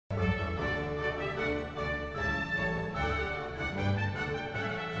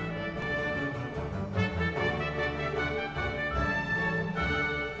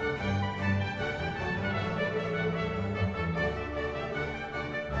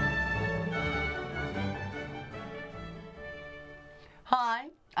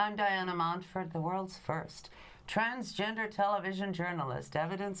I'm Diana Montford, the world's first transgender television journalist.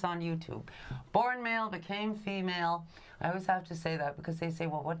 Evidence on YouTube. Born male, became female. I always have to say that because they say,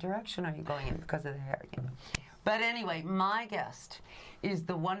 well, what direction are you going in because of the hair? You know. But anyway, my guest is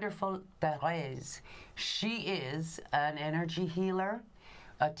the wonderful Therese. She is an energy healer,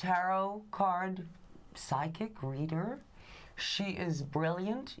 a tarot card psychic reader. She is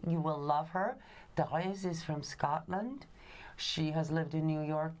brilliant. You will love her. Therese is from Scotland. She has lived in New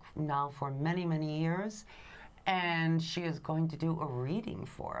York now for many, many years, and she is going to do a reading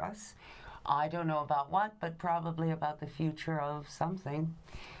for us. I don't know about what, but probably about the future of something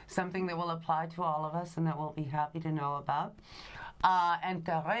that will apply to all of us and that we'll be happy to know about. And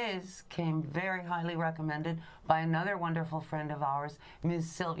Therese came very highly recommended by another wonderful friend of ours,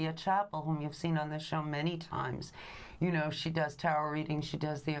 Ms. Sylvia Chappell, whom you've seen on this show many times. You know, she does tarot readings, she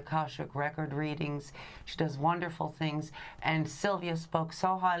does the Akashic record readings, she does wonderful things. And Sylvia spoke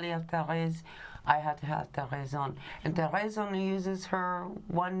so highly of Therese, I had to have Therese on. And Therese only uses her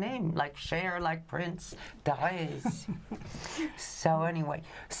one name, like Cher, like Prince, Therese. So anyway,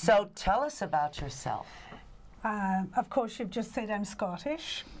 so tell us about yourself. Of course, you've just said I'm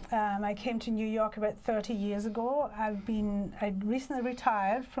Scottish. I came to New York about 30 years ago. I recently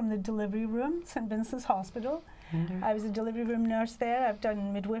retired from the delivery room, St. Vincent's Hospital. I was a delivery room nurse there. I've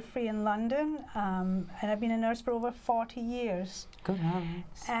done midwifery in London, and I've been a nurse for over 40 years. Good heavens.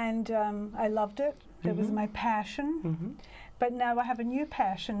 And I loved it. It was my passion. But now I have a new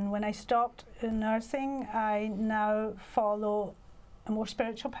passion. When I stopped nursing, I now follow a more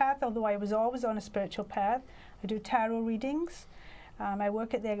spiritual path, although I was always on a spiritual path. I do tarot readings. I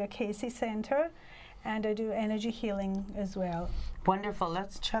work at the Edgar Cayce Center, and I do energy healing as well. Wonderful.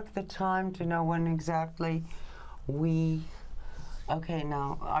 Let's check the time to know when exactly we... Okay,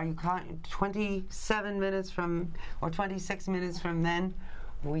 now, are you 27 minutes from, or 26 minutes from then?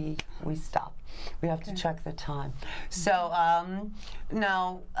 We stop. We have to check the time. So,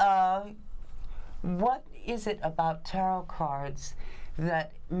 now, what is it about tarot cards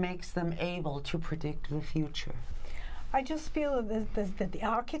that makes them able to predict the future? I just feel that the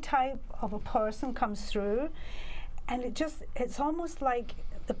archetype of a person comes through, and it's almost like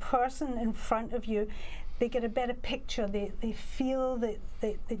the person in front of you, they get a better picture. They feel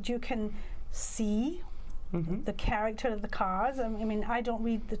that you can see the character of the cards. I mean, I don't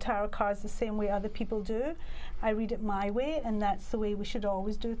read the tarot cards the same way other people do. I read it my way, and that's the way we should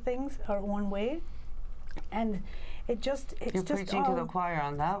always do things, our own way. And you're preaching to the choir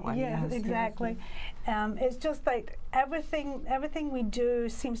on that one. Yeah, yes, exactly. Yes. It's just like everything we do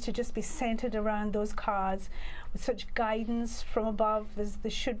seems to just be centered around those cards, with such guidance from above.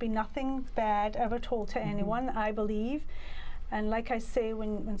 There should be nothing bad ever told to anyone, I believe. And like I say,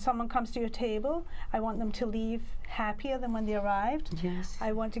 when someone comes to your table, I want them to leave happier than when they arrived. Yes.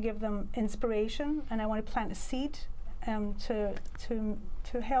 I want to give them inspiration, and I want to plant a seed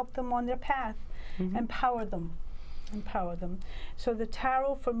to help them on their path, empower them. So the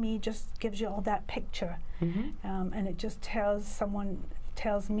tarot for me just gives you all that picture, and it just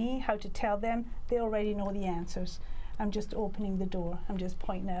tells me how to tell them. They already know the answers. I'm just opening the door. I'm just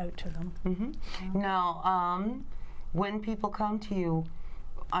pointing it out to them. Now, when people come to you,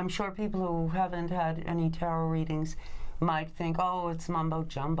 I'm sure people who haven't had any tarot readings might think, oh, it's mumbo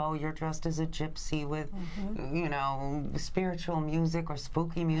jumbo, you're dressed as a gypsy with, you know, spiritual music or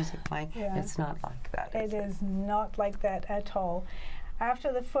spooky music playing. Yeah. It's not like that. It is not like that at all.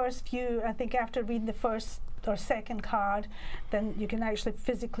 After the first few, I think after reading the first or second card, then you can actually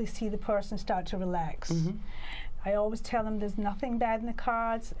physically see the person start to relax. I always tell them there's nothing bad in the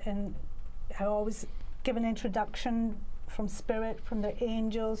cards, and I always give an introduction from spirit, from their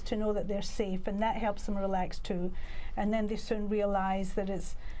angels, to know that they're safe, and that helps them relax too. And then they soon realize that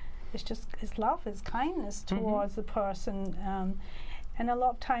it's love, it's kindness towards the person. And a lot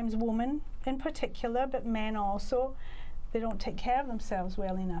of times women in particular, but men also, they don't take care of themselves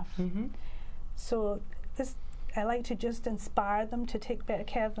well enough. So I like to just inspire them to take better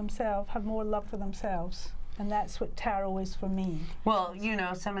care of themselves, have more love for themselves. And that's what tarot is for me. Well, you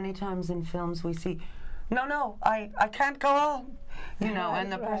know, so many times in films we see, no, I can't go on, you know,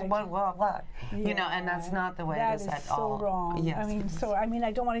 and the person, what? Yeah. You know, and that's not the way it is at all. That is so wrong. Yes. I mean,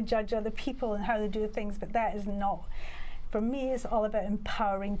 I don't want to judge other people and how they do things, but that is not. For me, it's all about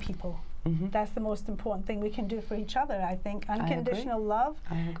empowering people. That's the most important thing we can do for each other, I think. Unconditional love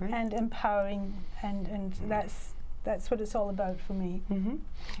and empowering, and that's what it's all about for me.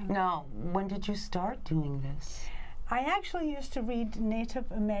 Now, when did you start doing this? I actually used to read Native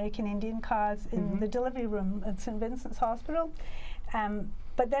American Indian cards in the delivery room at St. Vincent's Hospital.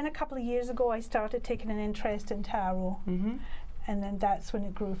 But then a couple of years ago, I started taking an interest in tarot. And then that's when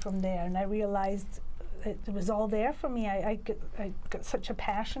it grew from there. And I realized it was all there for me. I got such a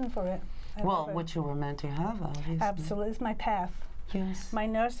passion for it. Well, what you were meant to have, obviously. Absolutely. It's my path. Yes. My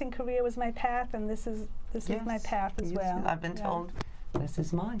nursing career was my path, and this is my path as well. I've been told this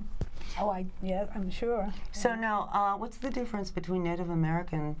is mine. Oh, I'm sure. So now, what's the difference between Native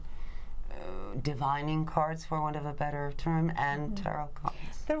American divining cards, for want of a better term, and tarot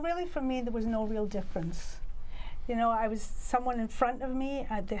cards? For me, there was no real difference. You know, I was someone in front of me,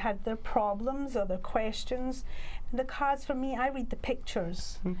 they had their problems or their questions. And the cards, for me, I read the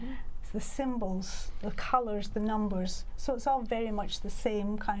pictures, the symbols, the colors, the numbers. So it's all very much the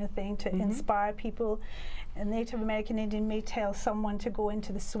same kind of thing to inspire people. A Native American Indian may tell someone to go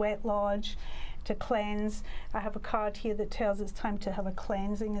into the sweat lodge, to cleanse. I have a card here that tells it's time to have a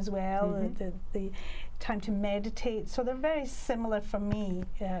cleansing as well, the time to meditate. So they're very similar for me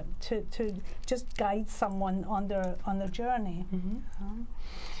to just guide someone on their journey.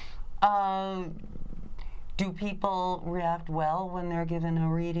 Do people react well when they're given a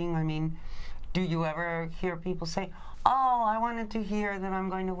reading? I mean, do you ever hear people say, oh, I wanted to hear that I'm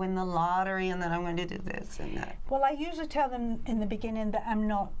going to win the lottery and that I'm going to do this and that? Well, I usually tell them in the beginning that I'm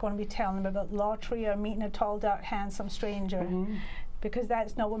not going to be telling them about lottery or meeting a tall, dark, handsome stranger, because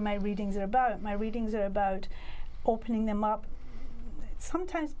that's not what my readings are about. My readings are about opening them up.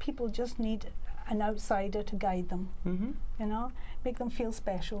 Sometimes people just need an outsider to guide them, you know, make them feel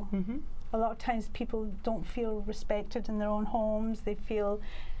special. A lot of times people don't feel respected in their own homes. They feel,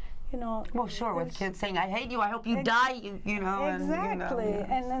 you know. Well, sure, with kids saying, I hate you, I hope you die, you know. Exactly. And, you know,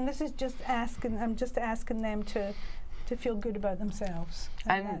 and then this is just asking, I'm just asking them to feel good about themselves.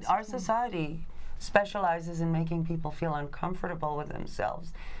 And our society specializes in making people feel uncomfortable with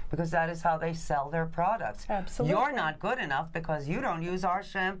themselves, because that is how they sell their products. Absolutely. You're not good enough because you don't use our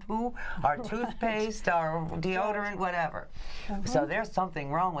shampoo, our toothpaste, our deodorant, whatever. So there's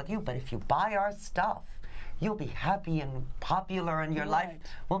something wrong with you, but if you buy our stuff, you'll be happy and popular and your life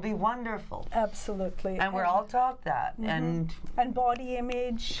will be wonderful. Absolutely. And we're all taught that. And body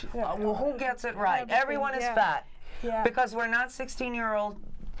image. Well, who gets it right? Everyone is fat. Yeah. Because we're not 16-year-old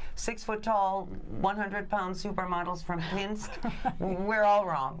 6-foot-tall, 100-pound supermodels from Pinsk. We're all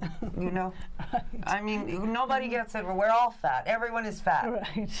wrong, you know? I mean, nobody gets it. We're all fat. Everyone is fat.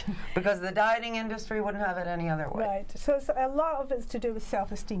 Right. Because the dieting industry wouldn't have it any other way. Right. So a lot of it's to do with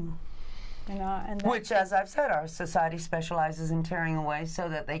self-esteem. You know, and which, as I've said, our society specializes in tearing away so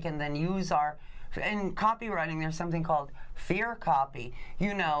that they can then use our... In copywriting, there's something called fear copy.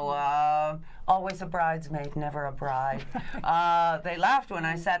 You know, always a bridesmaid, never a bride. They laughed when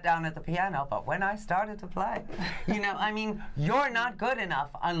I sat down at the piano, but when I started to play, you know, I mean, you're not good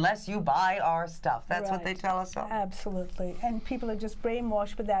enough unless you buy our stuff. That's what they tell us all. Absolutely. And people are just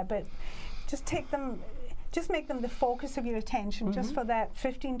brainwashed with that, but just take them, just make them the focus of your attention, just for that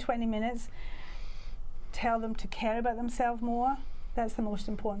 15, 20 minutes. Tell them to care about themselves more. That's the most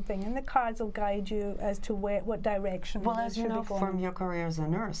important thing, and the cards will guide you as to what direction. Well, as you know from your career as a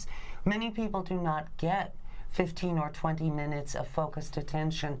nurse, many people do not get 15 or 20 minutes of focused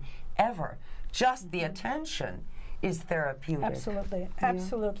attention ever. Just the attention is therapeutic. Absolutely,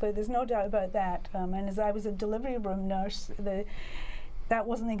 absolutely. There's no doubt about that. And as I was a delivery room nurse, that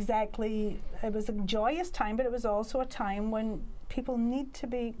wasn't exactly. It was a joyous time, but it was also a time when people need to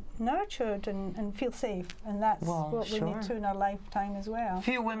be nurtured and feel safe, and that's what we need to in our lifetime as well.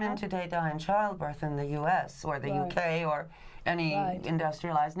 Few women today die in childbirth in the U.S. or the UK or any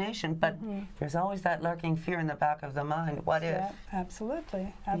industrialized nation, but there's always that lurking fear in the back of the mind. What if?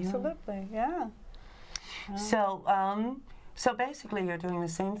 Absolutely, absolutely, yeah. So, so basically, you're doing the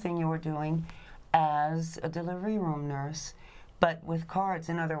same thing you were doing as a delivery room nurse, but with cards.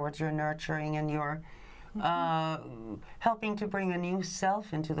 In other words, you're nurturing and you're helping to bring a new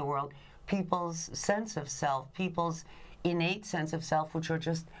self into the world, people's sense of self, people's innate sense of self, which are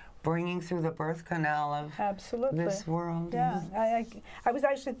just bringing through the birth canal of this world. Yeah, I was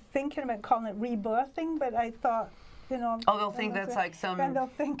actually thinking about calling it rebirthing, but I thought, you know... Oh, they'll think that's like some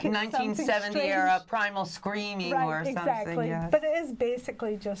 1970-era primal screaming or something. Exactly. Yes. But it is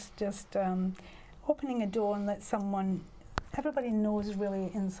basically just opening a door and let someone... Everybody knows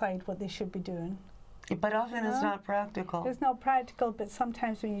really inside what they should be doing. But often it's not practical. It's not practical, but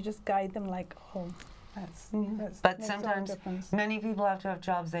sometimes when you just guide them like, oh, that's but sometimes many people have to have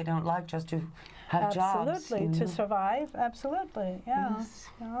jobs they don't like just to have jobs. Absolutely, to survive, absolutely, yeah. Yes.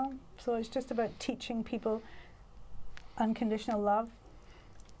 You know? So it's just about teaching people unconditional love,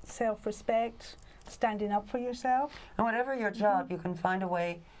 self-respect, standing up for yourself. And whatever your job, you can find a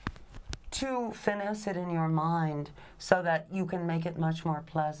way to finesse it in your mind so that you can make it much more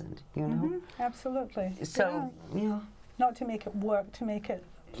pleasant, you know? Absolutely. So, not to make it work, to make it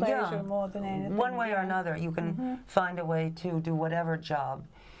pleasure more than anything. One way or another, you can find a way to do whatever job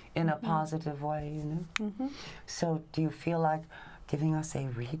in a positive way, you know. So do you feel like giving us a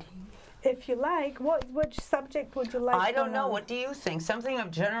reading? If you like, which subject would you like? I don't know. What do you think? Something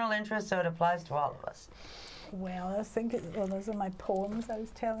of general interest so it applies to all of us. Well, I think those are my poems I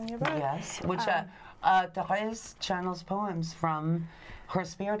was telling you about. Yes, which Therese channels poems from her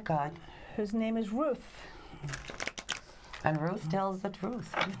spirit guide, whose name is Ruth. And Ruth tells the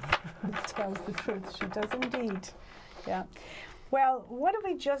truth. Ruth tells the truth. She does indeed. Yeah. Well, what if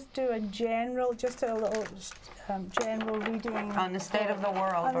we just do a general, just a little general reading on the state of the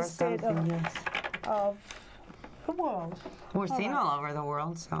world, on or the state something? Of the world. We're seen all over the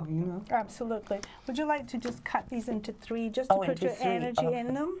world, so you know. Absolutely. Would you like to just cut these into 3, just to put your energy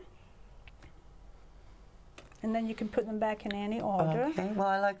in them? And then you can put them back in any order. Okay. Well,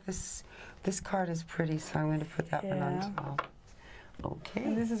 I like this. This card is pretty, so I'm going to put that one on top. Okay.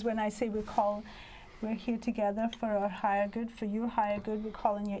 And this is when I say we're here together for our higher good, for your higher good. We're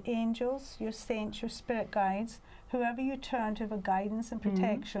calling your angels, your saints, your spirit guides, whoever you turn to for guidance and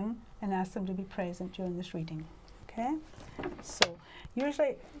protection, and ask them to be present during this reading. Okay? So,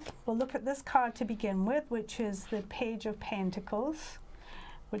 usually we'll look at this card to begin with, which is the Page of Pentacles,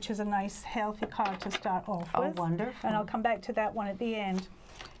 which is a nice, healthy card to start off with. Oh, wonderful. And I'll come back to that one at the end.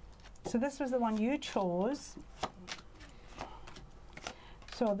 So this was the one you chose.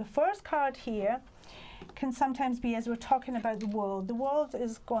 So the first card here can sometimes be, as we're talking about the world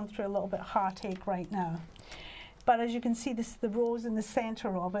is going through a little bit of heartache right now. But as you can see, the rose in the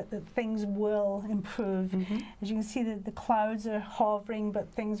center of it, that things will improve. As you can see, the clouds are hovering,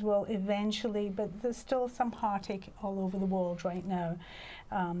 but things will eventually, but there's still some heartache all over the world right now.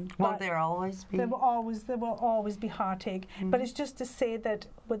 Won't there always be? There will always be heartache. But it's just to say that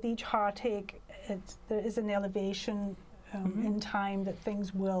with each heartache, there is an elevation in time that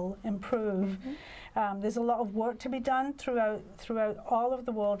things will improve. There's a lot of work to be done throughout all of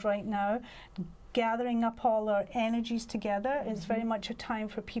the world right now. Gathering up all our energies together. It's very much a time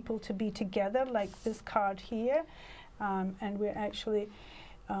for people to be together, like this card here. And we're actually...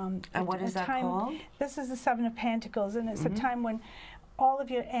 and what is that called? This is the 7 of Pentacles, and it's a time when all of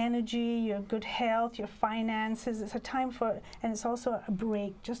your energy, your good health, your finances, it's a time for, and it's also a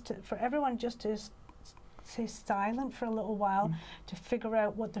break, for everyone just to stay silent for a little while, to figure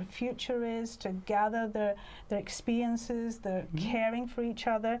out what their future is, to gather their experiences, their caring for each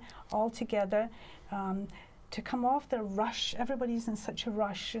other all together, to come off the rush. Everybody's in such a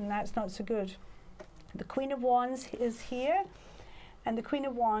rush, and that's not so good. The Queen of Wands is here, and the Queen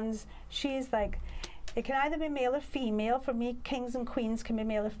of Wands, she's like, it can either be male or female. For me, kings and queens can be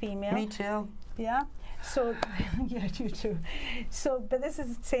male or female. Me too. Yeah. So, yeah, you too. So, but this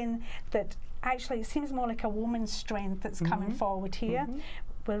is saying that actually it seems more like a woman's strength that's coming forward here.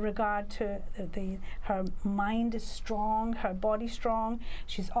 With regard to her mind is strong, her body strong,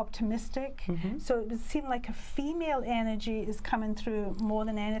 she's optimistic. So it would seem like a female energy is coming through more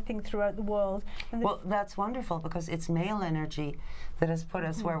than anything throughout the world. And well, that's wonderful, because it's male energy that has put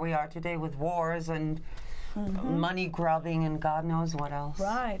us where we are today, with wars and money grubbing and God knows what else.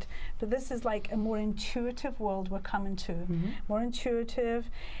 Right. But this is like a more intuitive world we're coming to. More intuitive,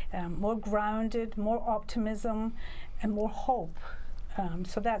 more grounded, more optimism, and more hope.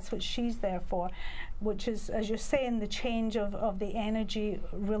 So that's what she's there for, which is, as you're saying, the change of the energy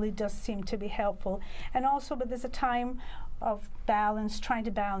really does seem to be helpful. And also, but there's a time of balance, trying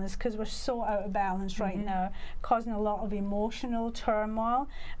to balance, because we're so out of balance right now, causing a lot of emotional turmoil.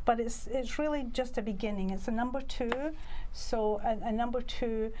 But it's really just a beginning. It's a number 2. So a number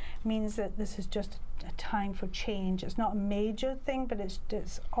 2 means that this is just a time for change. It's not a major thing, but it's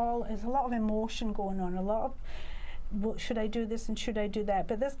a lot of emotion going on, a lot of, well, should I do this and should I do that?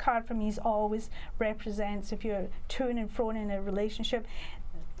 But this card for me is always represents, if you're to and fro in a relationship,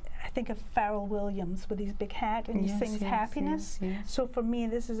 I think of Pharrell Williams with his big hat, and he sings happiness. So for me,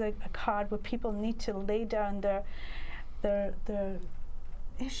 this is a card where people need to lay down their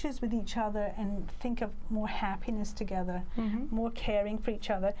issues with each other and think of more happiness together, more caring for each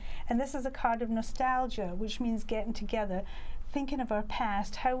other. And this is a card of nostalgia, which means getting together, thinking of our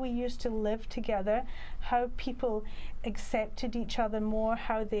past, how we used to live together, how people accepted each other more,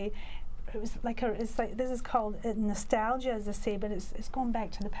 how they, it's like this is called nostalgia, as I say, but it's going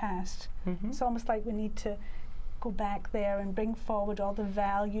back to the past. It's almost like we need to go back there and bring forward all the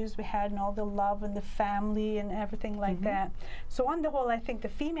values we had and all the love and the family and everything like that. So on the whole, I think the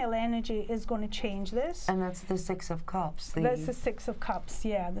female energy is going to change this. And that's the 6 of Cups. That's the 6 of Cups,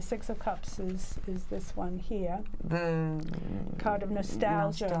 yeah. The 6 of Cups is this one here. The card of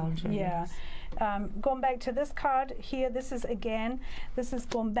nostalgia. Yeah. Yes. Going back to this card here, this is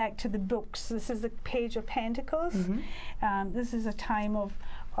going back to the books. This is the Page of Pentacles. This is a time of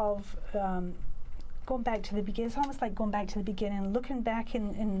going back to the beginning. It's almost like going back to the beginning, looking back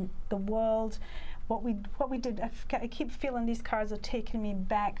in the world, what we did. I keep feeling these cards are taking me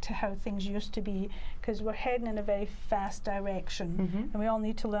back to how things used to be, because we're heading in a very fast direction, and we all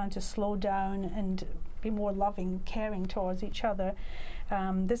need to learn to slow down and be more loving, caring towards each other.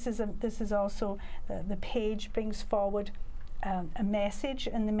 This is also the page brings forward a message,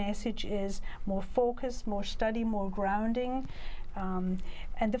 and the message is more focus, more study, more grounding.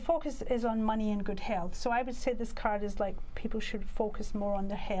 And the focus is on money and good health. So I would say this card is like people should focus more on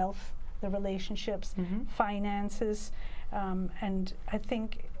their health, their relationships, finances, and I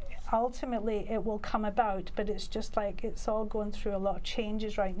think ultimately it will come about, but it's just like it's all going through a lot of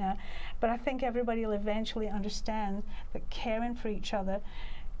changes right now. But I think everybody will eventually understand that caring for each other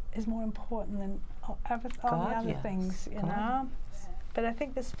is more important than all the other things, you know. But I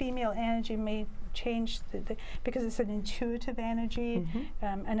think this female energy may change because it's an intuitive energy,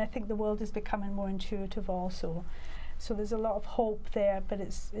 and I think the world is becoming more intuitive also. So there's a lot of hope there, but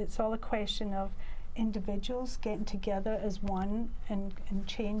it's all a question of individuals getting together as one and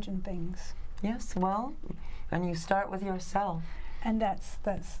changing things. Yes, well, and you start with yourself. And that's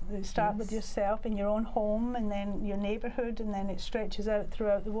you start with yourself in your own home, and then your neighborhood, and then it stretches out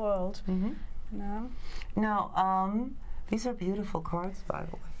throughout the world. You know? Now, these are beautiful cards, by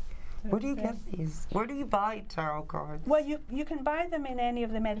the way. Where do you get these? Where do you buy tarot cards? Well, you can buy them in any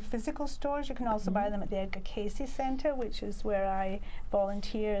of the metaphysical stores. You can also buy them at the Edgar Cayce Center, which is where I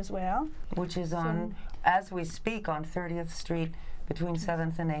volunteer as well. Which is on, as we speak, on 30th Street between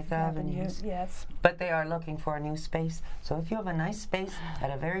 7th and 8th Avenues. Yes. But they are looking for a new space. So if you have a nice space at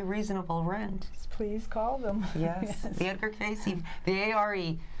a very reasonable rent, please call them. Yes. The Edgar Cayce, the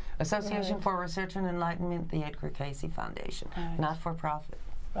ARE, Association for Research and Enlightenment, the Edgar Cayce Foundation, not for profit.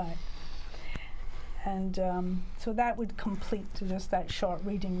 Right. And so that would complete just that short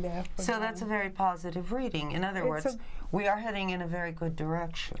reading there. So that's a very positive reading. In other words, we are heading in a very good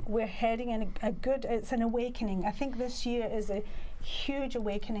direction. We're heading in it's an awakening. I think this year is a huge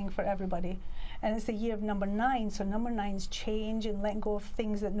awakening for everybody. And it's the year of number 9, so number 9's change and letting go of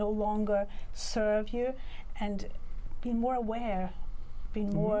things that no longer serve you, and being more aware,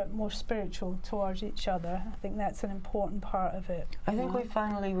 being more spiritual towards each other. I think that's an important part of it. I think we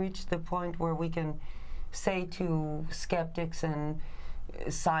finally reached the point where we can say to skeptics and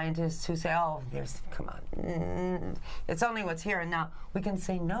scientists who say, oh, come on, it's only what's here and now, we can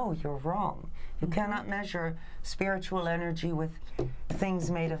say, no, you're wrong. You cannot measure spiritual energy with things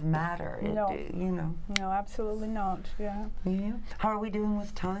made of matter. No. You know. No, absolutely not, yeah. How are we doing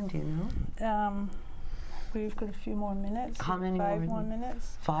with time, do you know? We've got a few more minutes. How many 5 more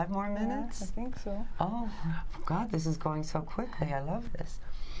minutes. 5 more minutes? Yeah, I think so. Oh, God, this is going so quickly. I love this.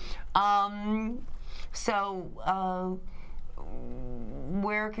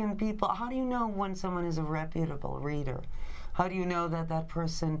 Where can people, how do you know when someone is a reputable reader? How do you know that that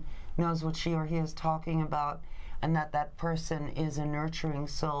person knows what she or he is talking about, and that that person is a nurturing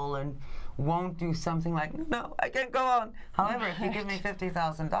soul and won't do something like, no, I can't go on. However, if you give me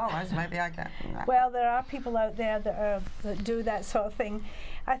 $50,000, maybe I can. Well, there are people out there that do that sort of thing.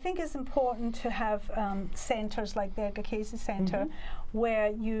 I think it's important to have centres like the Edgar Cayce Centre,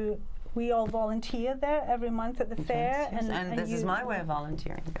 where we all volunteer there every month at the fair. Yes. And this is my way of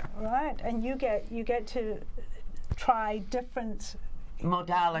volunteering there. Right, and you get to try different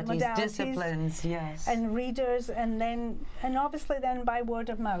modalities, disciplines, yes. And readers, and obviously then by word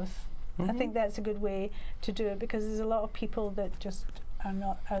of mouth. I think that's a good way to do it, because there's a lot of people that just are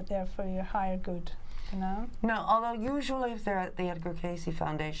not out there for your higher good, you know? No, although usually if they're at the Edgar Cayce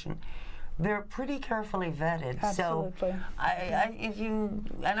Foundation, they're pretty carefully vetted. Absolutely. So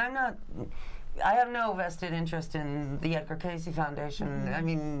I have no vested interest in the Edgar Cayce Foundation. I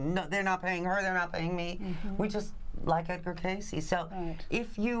mean, no, they're not paying her, they're not paying me. We just like Edgar Cayce. So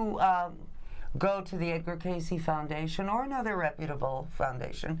if you go to the Edgar Cayce Foundation or another reputable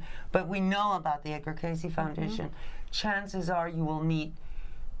foundation, but we know about the Edgar Cayce Foundation, chances are you will meet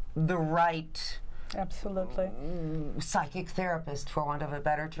the right psychic therapist, for want of a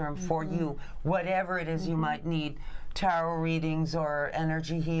better term, for you, whatever it is you might need, tarot readings or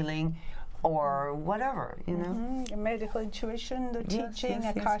energy healing or whatever, you know. Medical intuition, the teaching,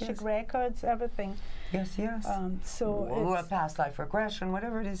 Akashic records, everything. Yes. Or past life regression,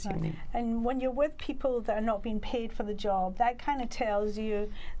 whatever it is you need. And when you're with people that are not being paid for the job, that kind of tells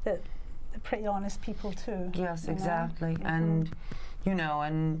you that they're pretty honest people too. Yes, exactly. And you know,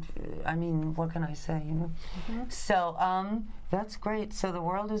 and I mean, what can I say, you know? So that's great. So the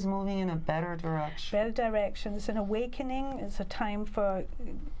world is moving in a better direction. Better direction. It's an awakening. It's a time for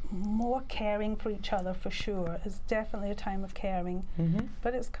more caring for each other, for sure. It's definitely a time of caring.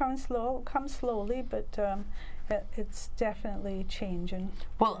 But it's comes slowly, but it's definitely changing.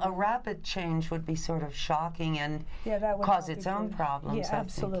 Well, a rapid change would be sort of shocking and that would cause its own good. problems. Yeah,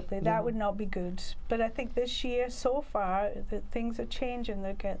 absolutely. That would not be good. But I think this year, so far, things are changing.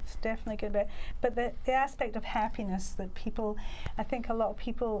 It's definitely getting better. But the aspect of happiness that people, I think a lot of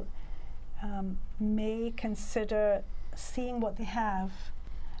people may consider seeing what they have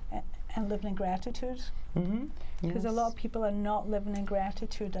and living in gratitude. Because a lot of people are not living in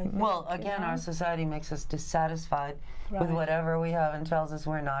gratitude, I think. Well, again, our society makes us dissatisfied with whatever we have and tells us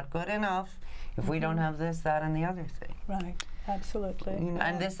we're not good enough if we don't have this, that, and the other thing. Right, absolutely. You know,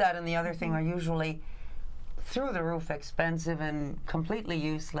 and this, that, and the other thing are usually through the roof expensive and completely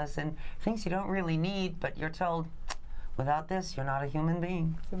useless and things you don't really need, but you're told, without this, you're not a human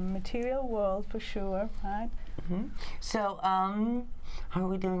being. The material world, for sure, right? So, how are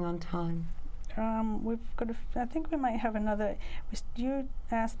we doing on time? We've got. I think we might have another. You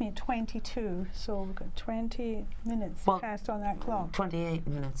asked me at 22, so we've got 20 minutes passed on that clock. 28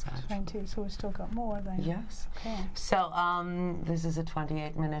 minutes actually. 20, so we've still got more then. Yes. Okay. So this is a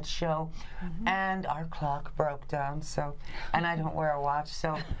 28-minute show, and our clock broke down. So, and I don't wear a watch,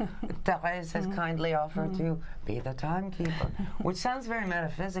 so Therese has kindly offered to be the timekeeper, which sounds very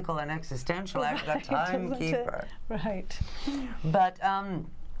metaphysical and existential. I've got timekeeper. Right. But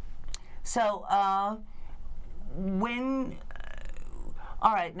so when,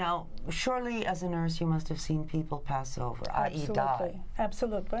 all right, now, surely as a nurse you must have seen people pass over, i.e. die.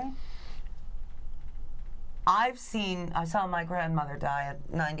 Absolutely. I saw my grandmother die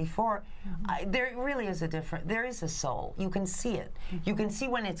at 94. There really is there is a soul. You can see it. You can see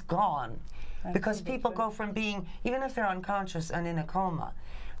when it's gone. Because people go from being, even if they're unconscious and in a coma,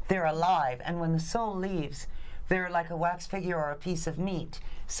 they're alive, and when the soul leaves, they're like a wax figure or a piece of meat.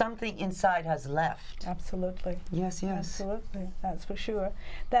 Something inside has left. Absolutely. Yes, yes. Absolutely, that's for sure.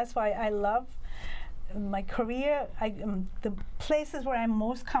 That's why I love my career. The places where I'm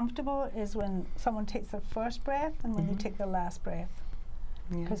most comfortable is when someone takes their first breath and when they take their last breath.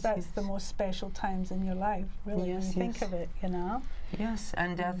 Because that's the most special times in your life, really, when you think of it, you know? Yes,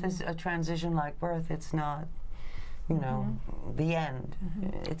 and death is a transition like birth. It's not, you know, the end.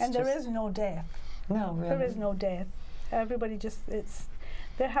 And there is no death. No, really. There is no death. Everybody just,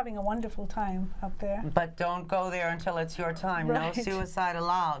 they're having a wonderful time up there. But don't go there until it's your time. Right. No suicide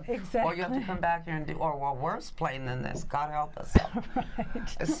allowed. Exactly. Or you have to come back here and do, or a worse plane than this. God help us.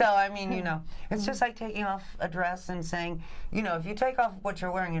 Right. So, I mean, you know, it's just like taking off a dress and saying, you know, if you take off what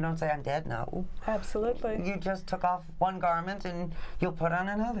you're wearing, you don't say, I'm dead now. Absolutely. You just took off one garment and you'll put on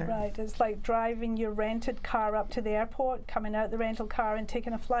another. Right. It's like driving your rented car up to the airport, coming out the rental car and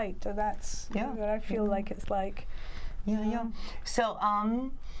taking a flight. So that's what I feel like it's like. Yeah. So,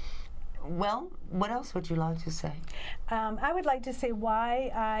 well, what else would you like to say? I would like to say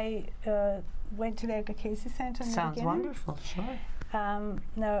why I went to the Edgar Casey Centre in the beginning. Sounds wonderful, sure.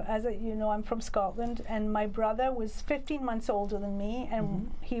 Now, as you know, I'm from Scotland, and my brother was 15 months older than me,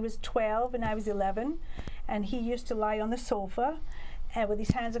 and he was 12 and I was 11, and he used to lie on the sofa with his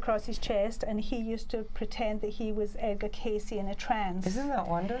hands across his chest, and he used to pretend that he was Edgar Casey in a trance. Isn't that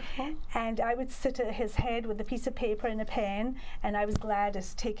wonderful? And I would sit at his head with a piece of paper and a pen, and I was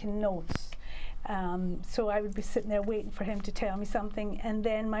Gladys taking notes. So I would be sitting there waiting for him to tell me something, and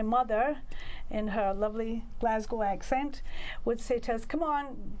then my mother, in her lovely Glasgow accent, would say to us, come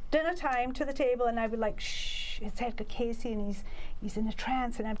on, dinner time, to the table, and I'd be like, shh, it's Edgar Casey, and he's in a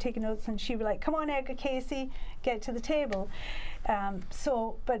trance, and I'm taking notes, and she'd be like, come on, Edgar Casey, get to the table.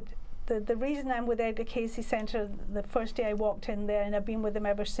 But the reason I'm with Edgar Casey Centre, the first day I walked in there, and I've been with him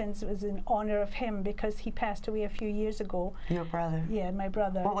ever since, it was in honour of him, because he passed away a few years ago. Your brother? Yeah, my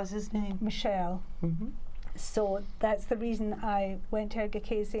brother. What was his name? Michelle. So that's the reason I went to Edgar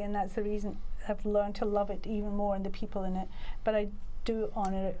Casey, and that's the reason I've learned to love it even more and the people in it. But I do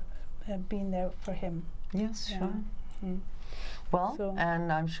honour being there for him. Yes, sure. Well,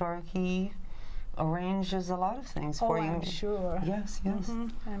 and I'm sure he arranges a lot of things for you. I'm sure. Yes.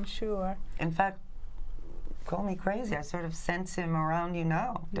 I'm sure. In fact, call me crazy, I sort of sense him around you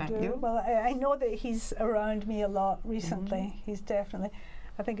now, don't you? Well, I know that he's around me a lot recently. He's definitely.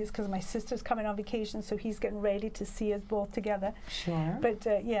 I think it's because my sister's coming on vacation, so he's getting ready to see us both together. Sure. But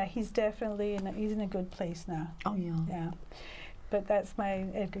yeah, he's definitely he's in a good place now. Oh yeah. Yeah. But that's my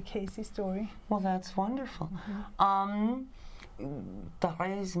Edgar Casey story. Well, that's wonderful.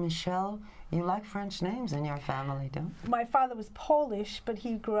 Therese, Michelle, you like French names in your family, don't you? My father was Polish, but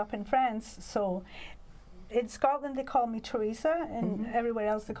he grew up in France, so in Scotland they call me Teresa, and everywhere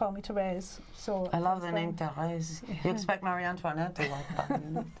else they call me Therese. So I love the name Therese. You expect Marie Antoinette to like that, you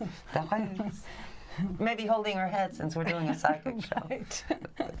know? Therese. Maybe holding her head since we're doing a psychic show. Right.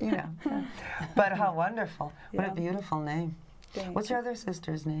 You know. But how wonderful. What Yeah. a beautiful name. What's your other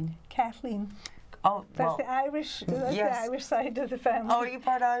sister's name? Kathleen. Oh, That's well, the Irish. That's yes. the Irish side of the family. Oh, are you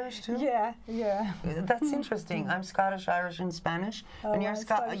part Irish too? Yeah, yeah. That's interesting. I'm Scottish, Irish, and Spanish, Oh, and you're I'm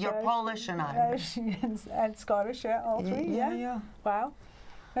Scottish, you're Irish, Polish and Irish. and Scottish, yeah, all three. Yeah. Wow.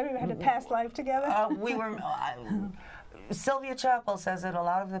 Maybe we had a past life together. We were. Sylvia Chappell says that a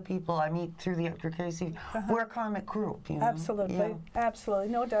lot of the people I meet through the KC, we're a karmic group. You know? Absolutely, Yeah. absolutely,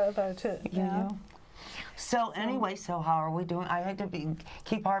 no doubt about it. Yeah. So anyway, so how are we doing? I had to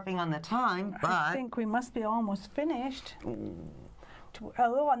keep harping on the time, but I think we must be almost finished.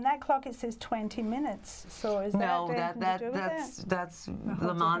 Although on that clock it says 20 minutes, so is no, that that's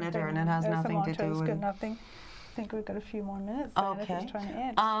the monitor, and it has nothing to do with it. it. Nothing. I think we've got a few more minutes. Then if Okay. it's trying to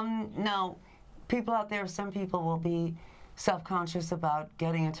end. Now, people out there, some people will be self-conscious about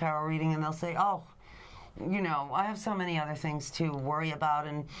getting a tarot reading, and they'll say, "Oh, you know, I have so many other things to worry about,"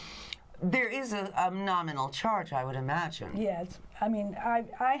 and there is a nominal charge, I would imagine. Yes, I mean,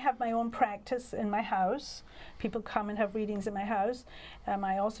 I have my own practice in my house. People come and have readings in my house.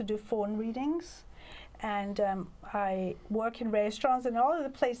 I also do phone readings, and I work in restaurants, and all of the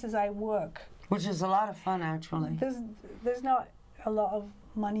places I work. Which is a lot of fun, actually. There's not a lot of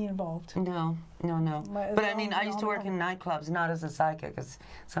money involved. No. But But I mean, I used to work in nightclubs, not as a psychic. It's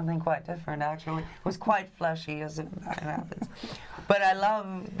something quite different, actually. It was quite fleshy, as it happens. But I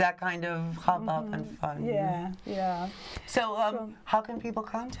love that kind of hubbub and fun. Yeah. So, how can people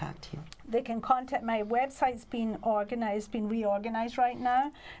contact you? They can contact my website's been reorganized right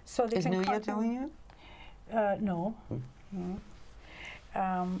now. So they Is can New Year contact doing it? No.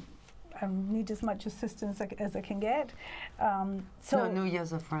 I need as much assistance as I can get. No, New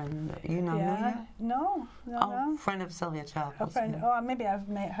Year's a friend. You know New Year? No. Friend of Sylvia Chappell. A friend. Oh, maybe I've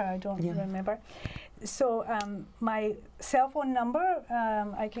met her. I don't remember. So my cell phone number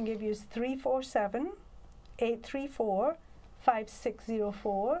I can give you is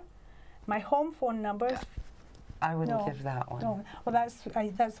 347-834-5604. My home phone number is. I wouldn't give that one. No. Well, that's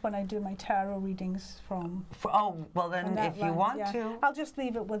when I do my tarot readings from. Well then, if you want to. I'll just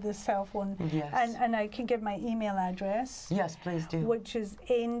leave it with the cell phone. Yes. And I can give my email address. Yes, please do. Which is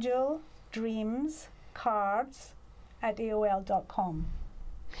angeldreamscards@aol.com.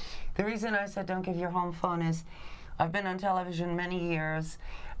 The reason I said don't give your home phone is I've been on television many years,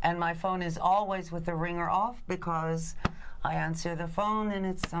 and my phone is always with the ringer off because I answer the phone and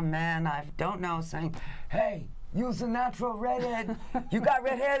it's a man I don't know saying, "Hey, use a natural redhead. You got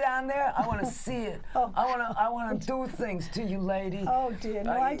red hair down there? I want to see it. I want to do things to you, lady." Oh dear,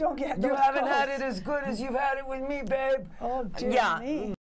 no, I don't get those You haven't calls. had it as good as you've had it with me, babe. Oh dear me.